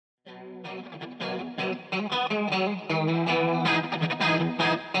Hello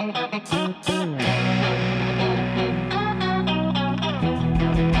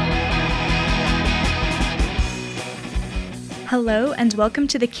and welcome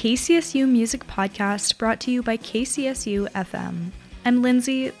to the KCSU Music Podcast brought to you by KCSU FM. I'm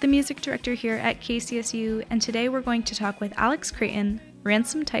Lindsay, the music director here at KCSU, and today we're going to talk with Alex Creighton,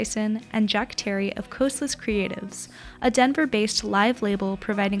 Ransom Tyson, and Jack Terry of Coastless Creatives, a Denver-based live label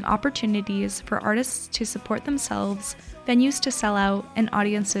providing opportunities for artists to support themselves, venues to sell out, and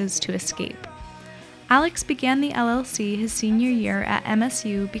audiences to escape. Alex began the LLC his senior year at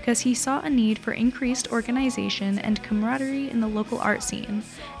MSU because he saw a need for increased organization and camaraderie in the local art scene,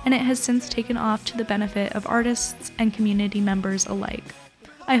 and it has since taken off to the benefit of artists and community members alike.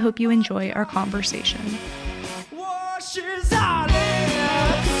 I hope you enjoy our conversation. Washes our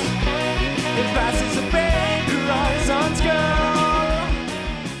lips, it passes a baby horizons girl.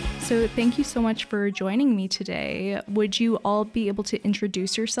 So thank you so much for joining me today. Would you all be able to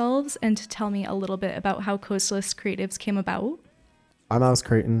introduce yourselves and to tell me a little bit about how Coastless Creatives came about? I'm Alex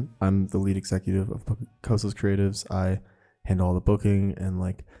Creighton. I'm the lead executive of Coastless Creatives. I handle all the booking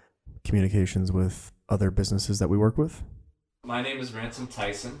and communications with other businesses that we work with. My name is Ransom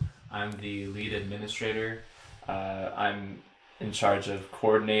Tyson. I'm the lead administrator. I'm in charge of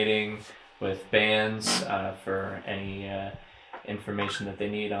coordinating with bands for any information that they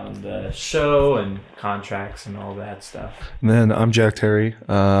need on the show and contracts and all that stuff. And then I'm Jack Terry.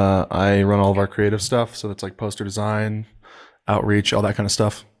 I run all of our creative stuff. So that's like poster design, outreach, all that kind of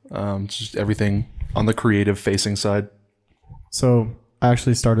stuff. Just everything on the creative facing side. So I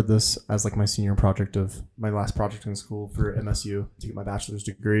actually started this as my senior project of my last project in school for MSU to get my bachelor's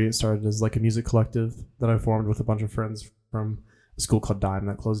degree. It started as a music collective that I formed with a bunch of friends from a school called Dime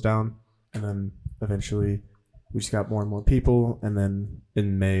that closed down. And then eventually we just got more and more people, and then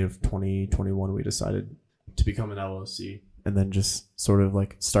in May of 2021, we decided to become an LLC, and then just sort of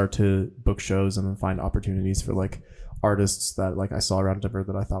start to book shows and then find opportunities for artists that I saw around Denver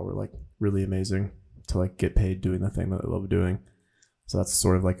that I thought were really amazing to get paid doing the thing that I love doing. So that's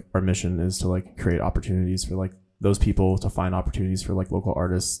sort of our mission is to create opportunities for those people, to find opportunities for local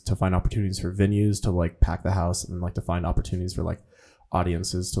artists, to find opportunities for venues to pack the house, and to find opportunities for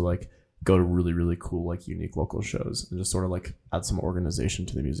audiences to go to really, really cool, unique local shows and just sort of add some organization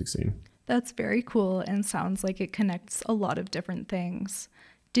to the music scene. That's very cool and sounds like it connects a lot of different things.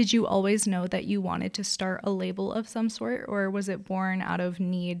 Did you always know that you wanted to start a label of some sort, or was it born out of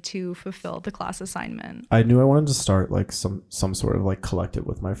need to fulfill the class assignment? I knew I wanted to start some sort of collective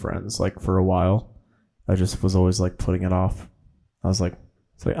with my friends. For a while, I just was always putting it off. I was I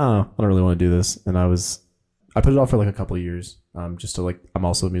don't really want to do this. And I put it off for a couple of years, just to I'm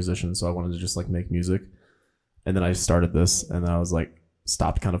also a musician, so I wanted to just make music. And then I started this, and then I was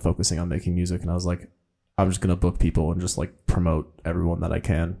stopped kind of focusing on making music, and I was I'm just gonna book people and just promote everyone that I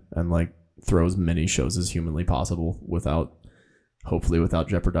can, and throw as many shows as humanly possible hopefully without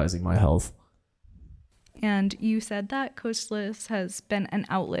jeopardizing my health. And you said that Coastless has been an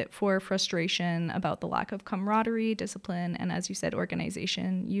outlet for frustration about the lack of camaraderie, discipline, and as you said,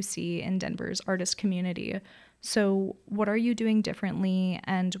 organization you see in Denver's artist community. So what are you doing differently,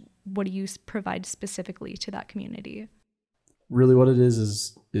 and what do you provide specifically to that community? Really what it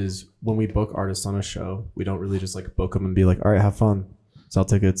is when we book artists on a show, we don't really just book them and be all right, have fun, sell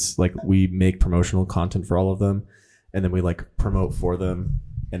tickets. We make promotional content for all of them, and then we promote for them.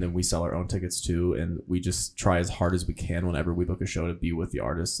 And then we sell our own tickets too. And we just try as hard as we can whenever we book a show to be with the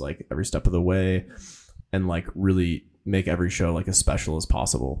artists, every step of the way, and really make every show as special as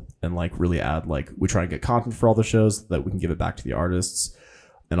possible. And really add, we try and get content for all the shows so that we can give it back to the artists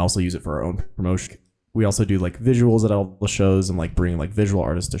and also use it for our own promotion. We also do visuals at all the shows and bring visual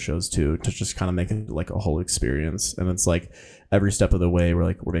artists to shows too, to just kind of make it a whole experience. And it's every step of the way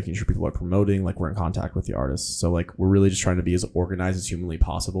we're making sure people are promoting, we're in contact with the artists. So we're really just trying to be as organized as humanly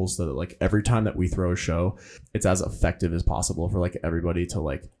possible so that every time that we throw a show, it's as effective as possible for everybody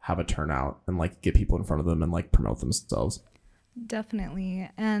to have a turnout and get people in front of them and promote themselves. Definitely.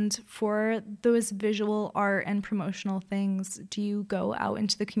 And for those visual art and promotional things, do you go out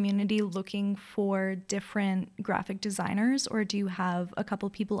into the community looking for different graphic designers, or do you have a couple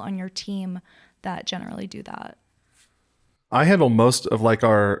people on your team that generally do that? I handle most of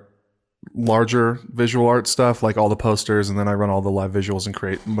our larger visual art stuff, all the posters, and then I run all the live visuals and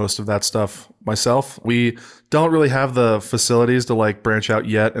create most of that stuff myself. We don't really have the facilities to branch out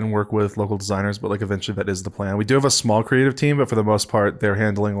yet and work with local designers, but eventually that is the plan. We do have a small creative team, but for the most part, they're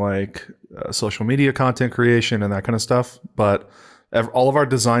handling social media content creation and that kind of stuff. But all of our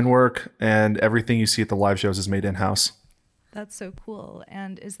design work and everything you see at the live shows is made in-house. That's so cool.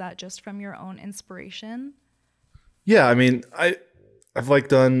 And is that just from your own inspiration? Yeah, I mean, I've like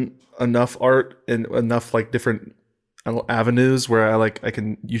done enough art and enough like different avenues where I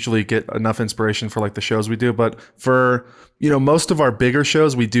can usually get enough inspiration for like the shows we do. But for, most of our bigger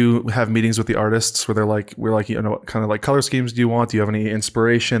shows, we do have meetings with the artists where we're like, kind of like color schemes do you want? Do you have any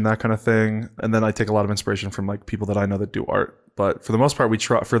inspiration? That kind of thing. And then I take a lot of inspiration from like people that I know that do art. But for the most part, we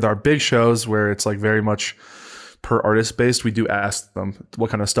try for our big shows where it's like very much per artist based, we do ask them what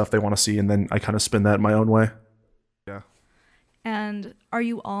kind of stuff they want to see. And then I kind of spin that my own way. Yeah. And are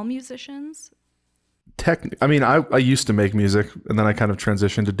you all musicians? I mean, I used to make music and then I kind of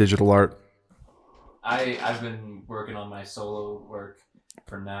transitioned to digital art. I've been working on my solo work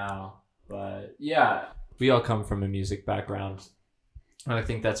for now, but yeah, we all come from a music background. And I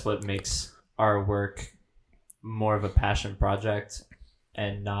think that's what makes our work more of a passion project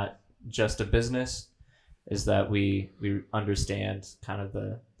and not just a business, is that we understand kind of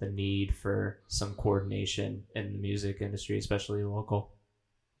the need for some coordination in the music industry, especially local.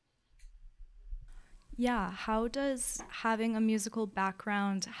 Yeah, how does having a musical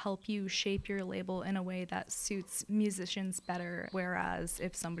background help you shape your label in a way that suits musicians better? Whereas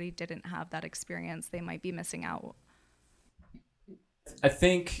if somebody didn't have that experience, they might be missing out. I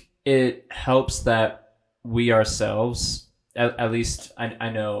think it helps that we ourselves, at least I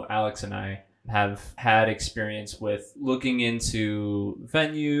know Alex and I have had experience with looking into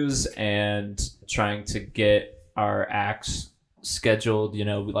venues and trying to get our acts scheduled.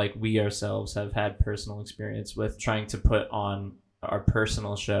 Like we ourselves have had personal experience with trying to put on our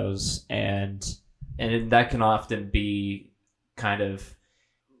personal shows, and that can often be kind of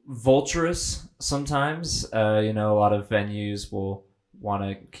vulturous sometimes. A lot of venues will want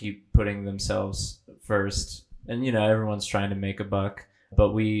to keep putting themselves first, and everyone's trying to make a buck,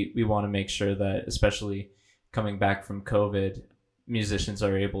 but we want to make sure that, especially coming back from COVID, musicians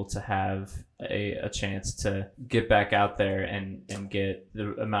are able to have a chance to get back out there and get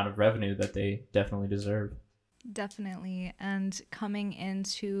the amount of revenue that they definitely deserve. Definitely. And coming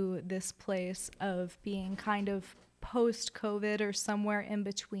into this place of being kind of post-COVID or somewhere in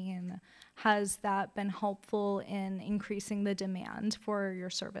between, has that been helpful in increasing the demand for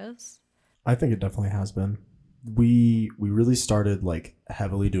your service? I think it definitely has been. We really started like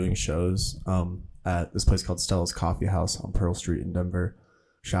heavily doing shows at this place called Stella's Coffee House on Pearl Street in Denver.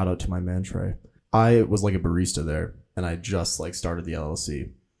 Shout out to my man Trey. I was like a barista there, and I just like started the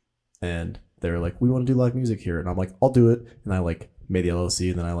LLC, and they were like, we want to do live music here, and I'm like, I'll do it. And I like made the LLC,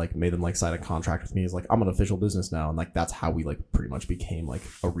 and then I like made them like sign a contract with me. It's like, I'm an official business now, and like that's how we like pretty much became like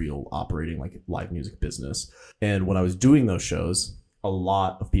a real operating like live music business. And when I was doing those shows, a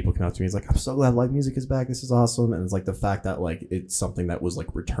lot of people come out to me. It's like, I'm so glad live music is back. This is awesome. And it's like the fact that like it's something that was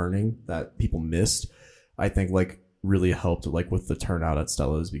like returning that people missed, I think like really helped like with the turnout at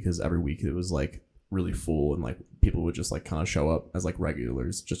Stella's, because every week it was like really full, and like people would just like kind of show up as like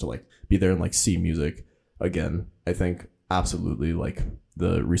regulars just to like be there and like see music again. I think absolutely like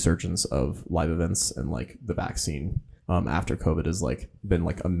the resurgence of live events and like the vaccine after COVID has like been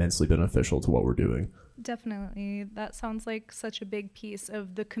like immensely beneficial to what we're doing. Definitely. That sounds like such a big piece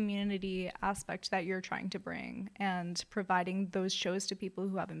of the community aspect that you're trying to bring, and providing those shows to people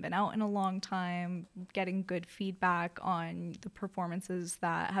who haven't been out in a long time, getting good feedback on the performances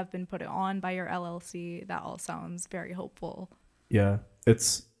that have been put on by your LLC. That all sounds very hopeful. Yeah,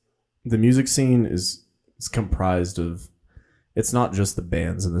 it's the music scene is comprised of, it's not just the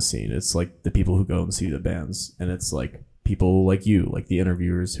bands in the scene. It's like the people who go and see the bands, and it's like people like you, like the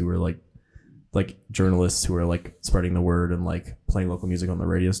interviewers who are like journalists who are like spreading the word and like playing local music on the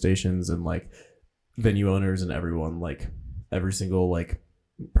radio stations, and like venue owners, and everyone, like every single like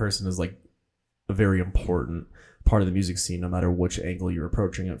person is like a very important part of the music scene, no matter which angle you're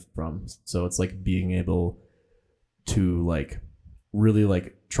approaching it from. So it's like being able to like really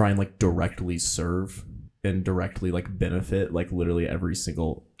like try and like directly serve and directly like benefit like literally every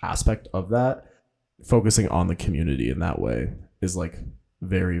single aspect of that, focusing on the community in that way is like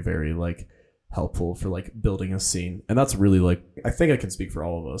very, very like helpful for like building a scene. And that's really like, I think I can speak for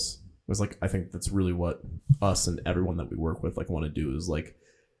all of us. It was like, I think that's really what us and everyone that we work with like want to do, is like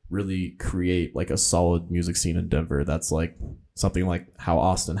really create like a solid music scene in Denver that's like something like how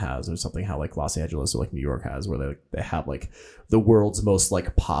Austin has, or something how like Los Angeles or like New York has, where they have like the world's most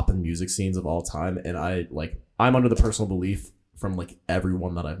like pop and music scenes of all time. And I'm under the personal belief from like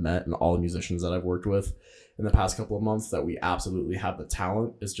everyone that I've met and all the musicians that I've worked with in the past couple of months that we absolutely have the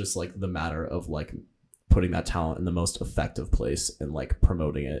talent. It's just like the matter of like putting that talent in the most effective place and like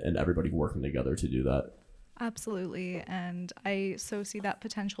promoting it, and everybody working together to do that. Absolutely. And I so see that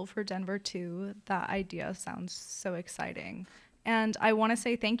potential for Denver too. That idea sounds so exciting. And I want to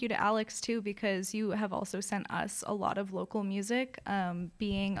say thank you to Alex too, because you have also sent us a lot of local music.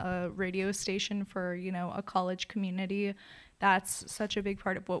 Being a radio station for, a college community, that's such a big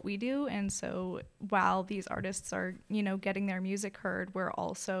part of what we do. And so while these artists are, getting their music heard, we're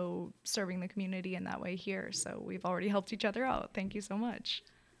also serving the community in that way here. So we've already helped each other out. Thank you so much.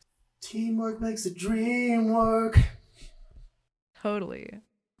 Teamwork makes the dream work. Totally.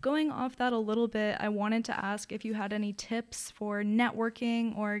 Going off that a little bit, I wanted to ask if you had any tips for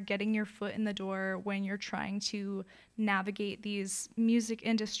networking or getting your foot in the door when you're trying to navigate these music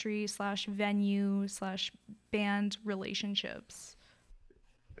industry / venue / band relationships.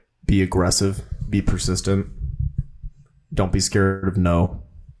 Be aggressive, be persistent. Don't be scared of no,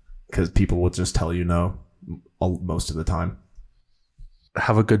 because people will just tell you no most of the time.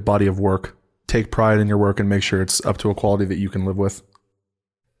 Have a good body of work. Take pride in your work and make sure it's up to a quality that you can live with.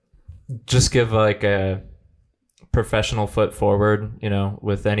 Just give like a professional foot forward,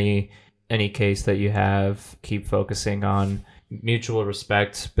 with any case that you have. Keep focusing on mutual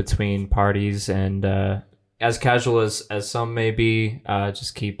respect between parties, and as casual as some may be,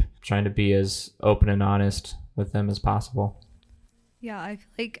 just keep trying to be as open and honest with them as possible. Yeah, I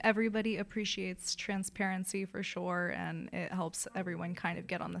feel like everybody appreciates transparency for sure, and it helps everyone kind of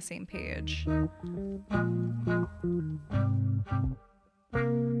get on the same page.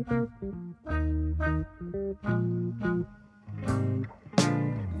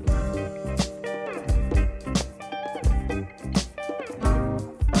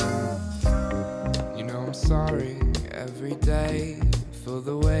 I'm sorry every day for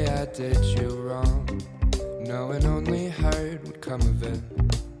the way I did you wrong, knowing only hurt would come of it.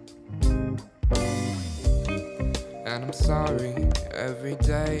 And I'm sorry every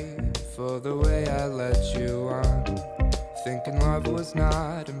day for the way I let you on, thinking love was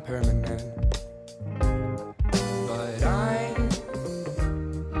not impermanent. But I'm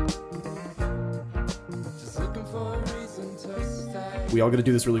just looking for a reason to stay. We all got to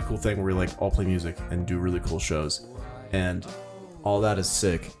do this really cool thing where we like all play music and do really cool shows, and all that is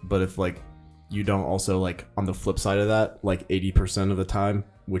sick. But if like you don't also like on the flip side of that, like 80% of the time,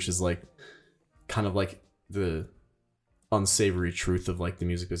 which is like kind of like the unsavory truth of like the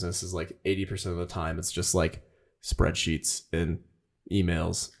music business, is like 80% of the time it's just like spreadsheets and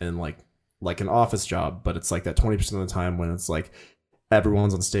emails and like an office job. But it's like that 20% of the time when it's like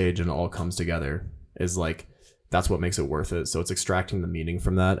everyone's on stage and it all comes together, is like that's what makes it worth it. So it's extracting the meaning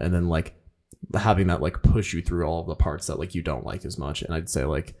from that and then like having that like push you through all of the parts that like you don't like as much. And I'd say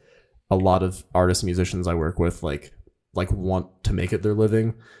like a lot of artists, musicians I work with like want to make it their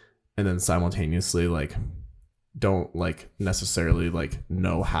living, and then simultaneously like don't like necessarily like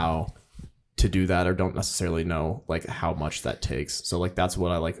know how to do that, or don't necessarily know like how much that takes. So like that's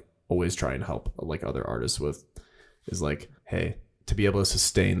what I like always try and help like other artists with, is like, hey, to be able to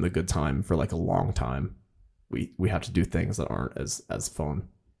sustain the good time for like a long time, we have to do things that aren't as fun,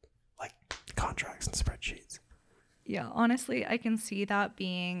 like contracts and spreadsheets. Yeah, honestly, I can see that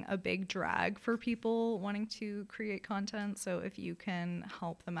being a big drag for people wanting to create content. So if you can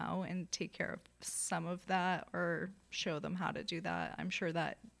help them out and take care of some of that or show them how to do that, I'm sure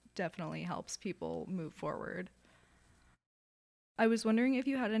that definitely helps people move forward. I was wondering if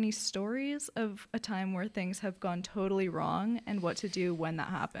you had any stories of a time where things have gone totally wrong and what to do when that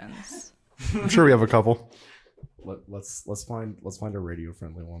happens. I'm sure we have a couple. Let's find a radio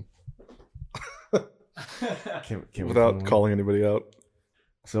friendly one. Can't Without calling anybody out.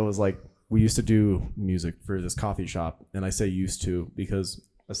 So it was like, we used to do music for this coffee shop, and I say used to because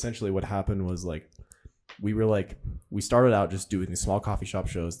essentially what happened was like we started out just doing these small coffee shop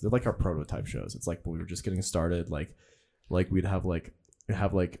shows. They're like our prototype shows. It's like we were just getting started. Like we'd have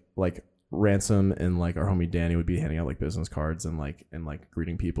Ransom and like our homie Danny would be handing out like business cards and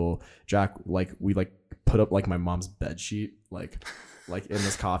greeting people. Jack, like we like put up like my mom's bed sheet like in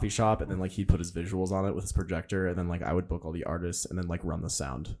this coffee shop, and then like he'd put his visuals on it with his projector, and then like I would book all the artists and then like run the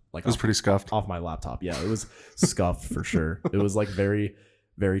sound. Like it was pretty scuffed off my laptop. Yeah, it was scuffed for sure. It was like very,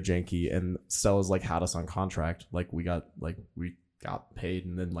 very janky, and Stella's like had us on contract. Like we got paid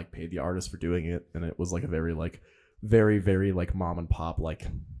and then like paid the artist for doing it, and it was like a very very like mom and pop, like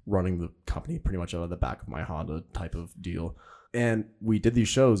running the company pretty much out of the back of my Honda type of deal. And we did these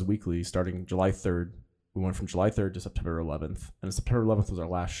shows weekly starting July 3rd. We went from July 3rd to September 11th, and September 11th was our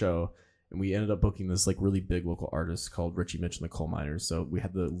last show. And we ended up booking this like really big local artist called Richie Mitch and the Coal Miners. So we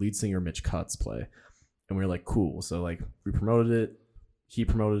had the lead singer Mitch Cutts play, and we were like, cool. So like we promoted it, he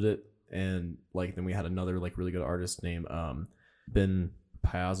promoted it, and like then we had another like really good artist named Ben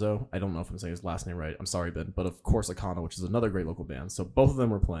Piazzo. I don't know if I'm saying his last name right. I'm sorry, Ben. But of Corsicana, which is another great local band. So both of them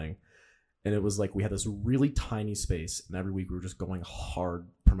were playing. And it was like we had this really tiny space, and every week we were just going hard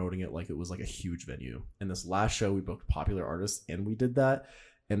promoting it like it was like a huge venue. And this last show, we booked popular artists, and we did that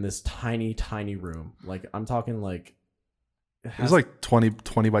in this tiny, tiny room. Like, I'm talking like... It was like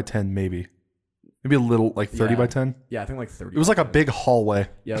 20 by 10, maybe a little, like 30 by 10. Yeah, I think like 30. It was like a big hallway.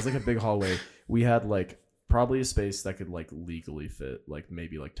 Yeah, it was like a big hallway. We had like probably a space that could like legally fit like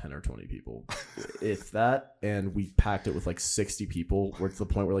maybe like 10 or 20 people, if that. And we packed it with like 60 people, where to the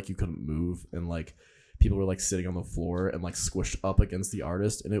point where like you couldn't move, and like people were like sitting on the floor and like squished up against the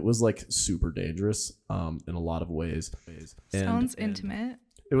artist, and it was like super dangerous in a lot of ways. Sounds intimate.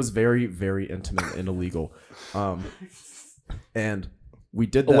 It was very, very intimate and illegal. And we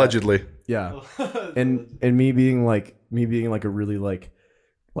did that. Allegedly. Yeah. And me being like a really like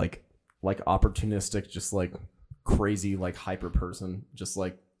opportunistic, just like crazy, like hyper person, just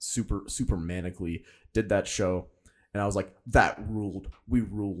like super manically did that show. And I was like, that ruled. We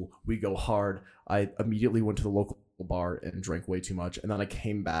rule. We go hard. I immediately went to the local bar and drank way too much. And then I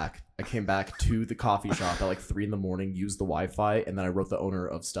came back to the coffee shop at like 3 a.m, used the Wi-Fi, and then I wrote the owner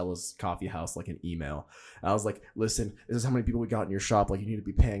of Stella's Coffee House like an email. And I was like, listen, this is how many people we got in your shop. Like, you need to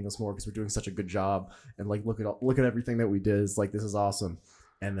be paying us more because we're doing such a good job. And like, look at everything that we did. It's like, this is awesome.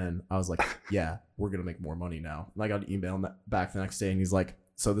 And then I was like, yeah, we're going to make more money now. And I got an email back the next day, and he's like,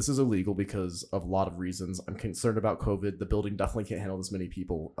 so this is illegal because of a lot of reasons. I'm concerned about COVID. The building definitely can't handle this many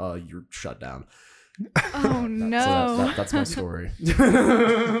people. You're shut down. Oh, no. So that's my story.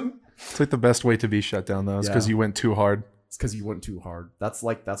 It's like the best way to be shut down, though. It's because you went too hard. It's because you went too hard. That's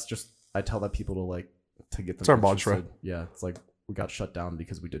just, I tell that people to get them. It's our mantra. Yeah, it's like we got shut down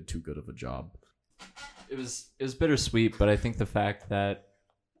because we did too good of a job. It was bittersweet, but I think the fact that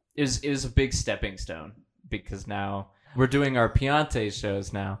it was a big stepping stone, because now we're doing our Piante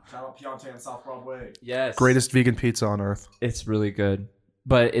shows now. Shout out Piante and South Broadway. Yes. Greatest vegan pizza on earth. It's really good.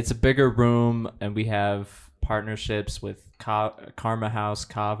 But it's a bigger room, and we have partnerships with Karma House,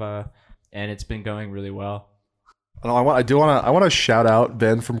 Kava, and it's been going really well. I want to shout out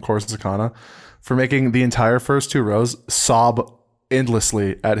Ben from Corsicana for making the entire first 2 rows sob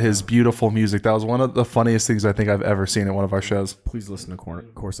endlessly at his beautiful music. That was one of the funniest things I think I've ever seen at one of our shows. Please listen to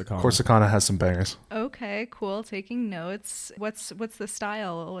Corsicana. Corsicana has some bangers. Okay, cool. Taking notes. What's the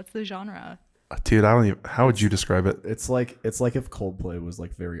style? What's the genre? Dude, how would you describe it? It's like if Coldplay was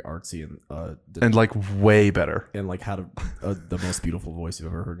like very artsy and like way better, and like had the most beautiful voice you've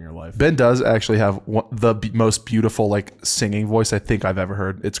ever heard in your life. Ben does actually have the most beautiful like singing voice I think I've ever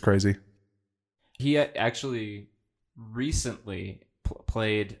heard. It's crazy. He actually recently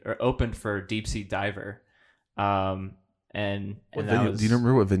played or opened for Deep Sea Diver, and do you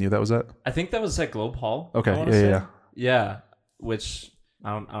remember what venue that was at? I think that was at Globe Hall. Okay, yeah. Which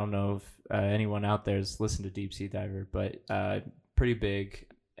I don't know if anyone out there has listened to Deep Sea Diver, but pretty big.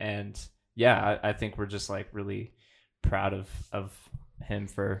 And yeah, I think we're just like really proud of him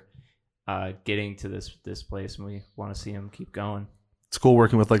for getting to this place, and we want to see him keep going. It's cool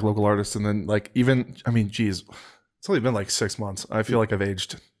working with like local artists, and then like even, I mean, geez, it's only been like 6 months. I feel like I've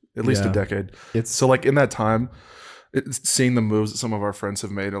aged at least a decade. So like in that time, seeing the moves that some of our friends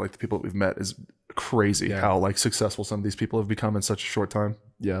have made, or like the people that we've met, is crazy. How like successful some of these people have become in such a short time.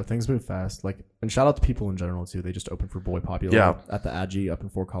 Yeah, things move fast. Like, and shout out to people in general too. They just opened for Boy Popular at the Agi up in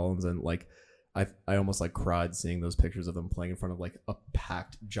Fort Collins, and like I almost like cried seeing those pictures of them playing in front of like a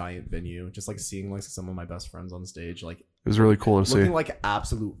packed giant venue. Just like seeing like some of my best friends on stage, like it was really cool to see. Looking like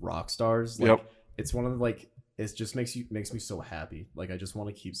absolute rock stars. Like, it's one of the like, it just makes me so happy. Like, I just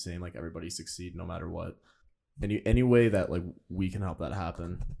want to keep seeing like everybody succeed no matter what. Any way that like we can help that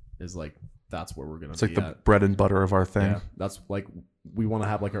happen is like, that's where we're gonna be. It's like the bread and butter of our thing. Yeah, that's like, we want to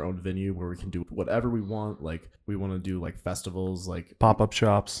have like our own venue where we can do whatever we want. Like, we want to do like festivals, like pop-up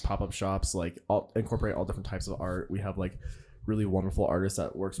shops, like incorporate all different types of art. We have like really wonderful artists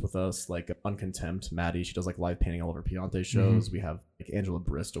that works with us, like Uncontempt Maddie. She does like live painting all of our Piante shows. We have like Angela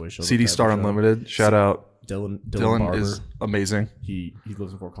Briss always shows CD Star Unlimited. Shout out. Dylan Barber is amazing. He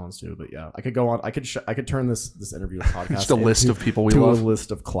lives in Fort Collins too. But yeah, I could go on. I could turn this interview podcast just a list of people we to love. A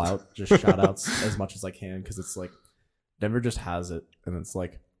list of clout, just shout outs as much as I can, because it's like Denver just has it, and it's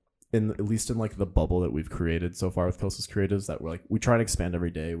like at least in like the bubble that we've created so far with Coastal's Creatives, that we try and expand every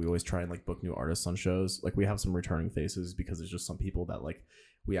day. We always try and like book new artists on shows. Like, we have some returning faces because there's just some people that like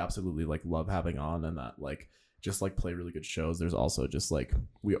we absolutely like love having on, and that like just like play really good shows. There's also just like,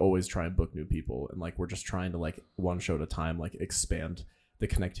 we always try and book new people, and like we're just trying to like one show at a time like expand the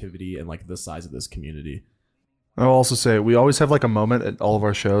connectivity and like the size of this community. I'll also say we always have like a moment at all of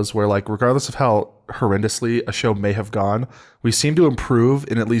our shows where like regardless of how horrendously a show may have gone, we seem to improve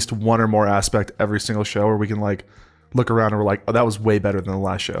in at least one or more aspect every single show where we can like look around and we're like, oh, that was way better than the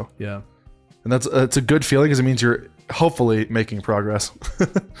last show. Yeah. And it's a good feeling because it means you're hopefully making progress.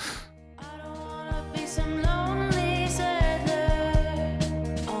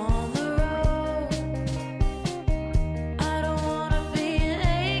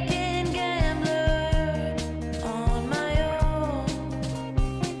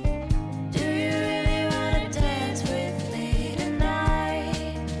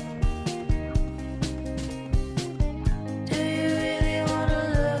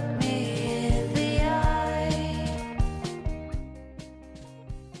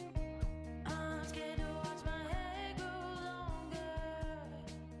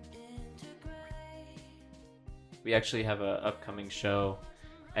 We actually have a upcoming show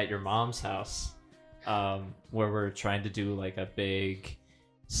at your mom's house, where we're trying to do like a big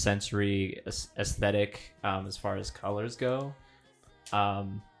sensory aesthetic, as far as colors go.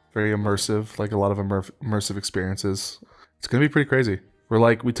 Very immersive, like a lot of immersive experiences. It's gonna be pretty crazy.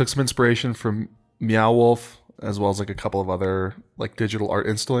 We took some inspiration from Meow Wolf as well as like a couple of other like digital art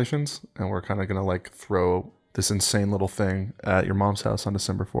installations, and we're kind of gonna like throw this insane little thing at your mom's house on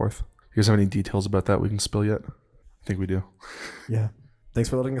December 4th. You guys have any details about that we can spill yet? I think we do. Yeah. Thanks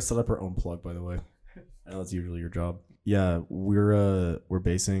for letting us set up our own plug, by the way. I know that's usually your job. Yeah, we're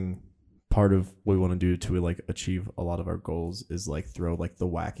basing part of what we want to do to like achieve a lot of our goals is like throw like the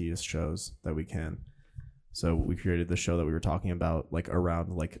wackiest shows that we can. So we created the show that we were talking about like around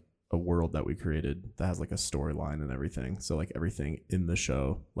like a world that we created that has like a storyline and everything. So like everything in the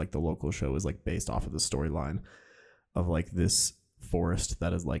show, like the local show, is like based off of the storyline of like this forest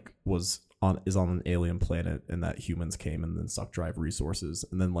that is on an alien planet, and that humans came and then sucked drive resources,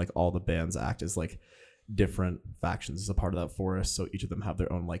 and then like all the bands act as like different factions as a part of that forest, so each of them have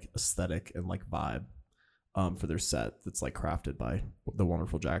their own like aesthetic and like vibe for their set that's like crafted by the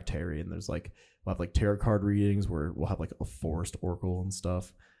wonderful Jack Terry. And there's like we'll have like tarot card readings where we'll have like a forest oracle and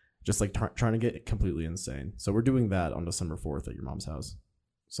stuff, just like trying to get completely insane. So we're doing that on December 4th at your mom's house.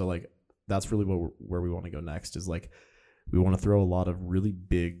 So like that's really where we want to go next, is like we want to throw a lot of really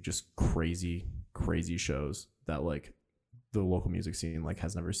big, just crazy shows that like the local music scene like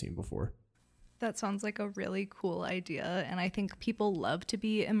has never seen before. That sounds like a really cool idea, and I think people love to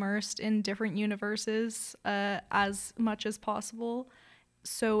be immersed in different universes as much as possible.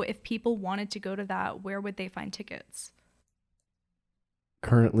 So if people wanted to go to that, where would they find tickets?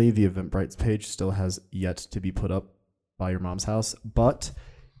 Currently, the Eventbrite page still has yet to be put up by your mom's house, but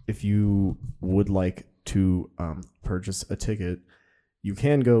if you would like to purchase a ticket, you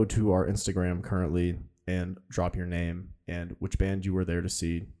can go to our Instagram currently and drop your name and which band you were there to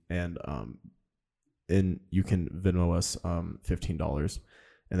see, and you can Venmo us $15,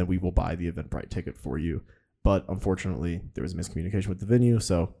 and then we will buy the Eventbrite ticket for you. But unfortunately, there was a miscommunication with the venue,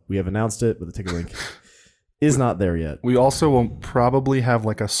 so we have announced it, but the ticket link is not there yet. We also will probably have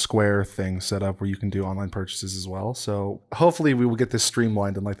like a Square thing set up where you can do online purchases as well. So hopefully we will get this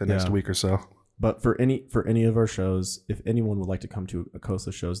streamlined in like the next week or so. But for any of our shows, if anyone would like to come to a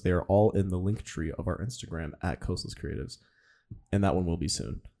Coastless shows, they are all in the link tree of our Instagram at Coastless Creatives, and that one will be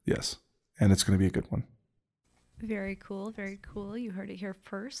soon. Yes, and it's going to be a good one. Very cool, very cool. You heard it here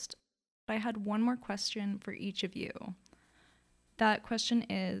first. I had one more question for each of you. That question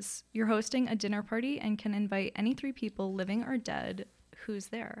is, you're hosting a dinner party and can invite any 3 people, living or dead. Who's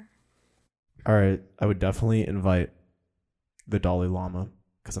there? All right, I would definitely invite the Dalai Lama,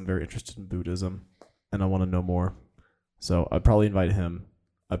 because I'm very interested in Buddhism and I want to know more. So I'd probably invite him.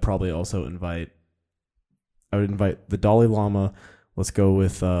 I'd probably also invite the Dalai Lama. Let's go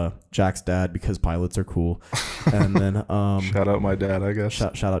with Jack's dad, because pilots are cool. And then shout out my dad, I guess.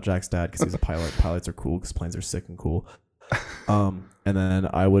 Shout out Jack's dad, because he's a pilot. Pilots are cool because planes are sick and cool. And then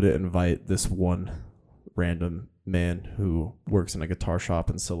I would invite this one random man who works in a guitar shop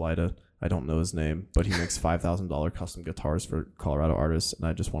in Salida. I don't know his name, but he makes $5,000 custom guitars for Colorado artists, and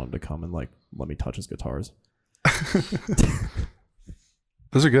I just want him to come and like let me touch his guitars.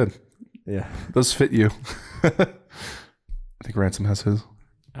 Those are good. Yeah, those fit you. I think Ransom has his.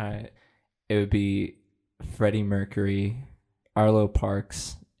 All right, it would be Freddie Mercury, Arlo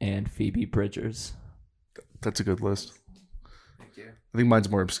Parks, and Phoebe Bridgers. That's a good list. Thank you. I think mine's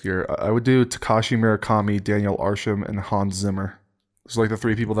more obscure. I would do Takashi Murakami, Daniel Arsham, and Hans Zimmer. Those are like the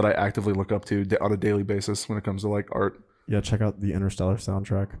 3 people that I actively look up to on a daily basis when it comes to like art. Yeah, check out the Interstellar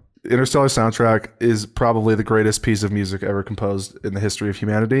soundtrack. The Interstellar soundtrack is probably the greatest piece of music ever composed in the history of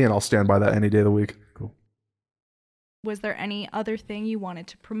humanity, and I'll stand by that any day of the week. Cool. Was there any other thing you wanted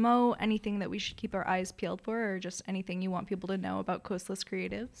to promote? Anything that we should keep our eyes peeled for, or just anything you want people to know about Coastless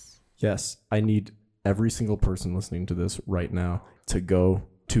Creatives? Yes, I need every single person listening to this right now to go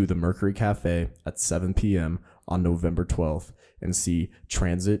to the Mercury Cafe at 7 p.m. on November 12th and see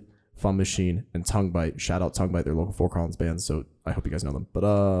Transit, Fun Machine, and Tongue Bite. Shout out Tongue Bite, they're local Fort Collins bands, so I hope you guys know them. But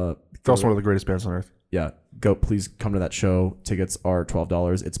They're also one of the greatest bands on earth. yeah, please come to that show. Tickets are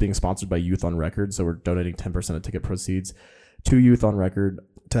 $12. It's being sponsored by Youth on Record, so we're donating 10% of ticket proceeds to Youth on Record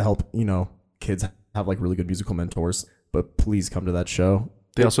to help, kids have like really good musical mentors. But please come to that show.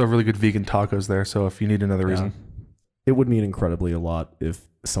 They also have really good vegan tacos there, so if you need another reason. It would mean incredibly a lot if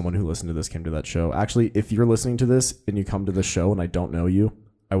someone who listened to this came to that show. Actually, if you're listening to this and you come to the show and I don't know you,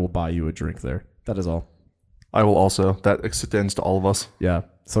 I will buy you a drink there. That is all. I will also. That extends to all of us. Yeah.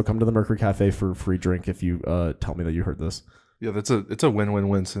 So come to the Mercury Cafe for a free drink if you tell me that you heard this. Yeah, it's a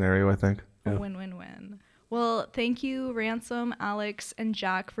win-win-win scenario, I think. A win-win-win. Well, thank you, Ransom, Alex, and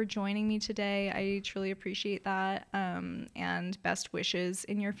Jack for joining me today. I truly appreciate that. And best wishes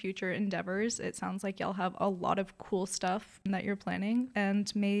in your future endeavors. It sounds like y'all have a lot of cool stuff that you're planning,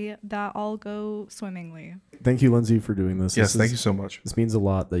 and may that all go swimmingly. Thank you, Lindsay, for doing this. Yes, thank you so much. This means a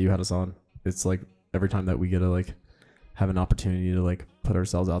lot that you had us on. It's like every time that we get to like have an opportunity to like put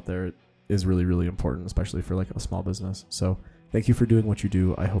ourselves out there, it is really, really important, especially for like a small business. So thank you for doing what you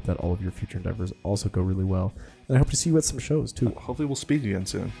do. I hope that all of your future endeavors also go really well. And I hope to see you at some shows too. Hopefully we'll speak again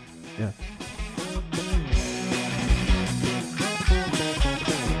soon. Yeah.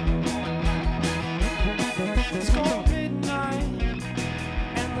 It's called midnight,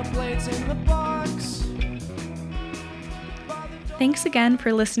 and the blade's in the box. Thanks again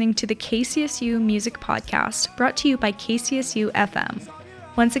for listening to the KCSU Music Podcast, brought to you by KCSU FM.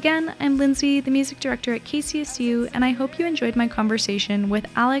 Once again, I'm Lindsay, the music director at KCSU, and I hope you enjoyed my conversation with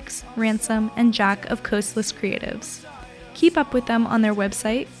Alex, Ransom, and Jack of Coastless Creatives. Keep up with them on their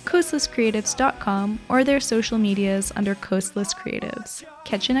website, coastlesscreatives.com, or their social medias under Coastless Creatives.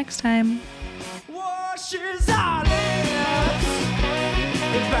 Catch you next time. Washes our lips.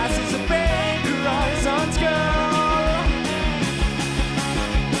 It passes a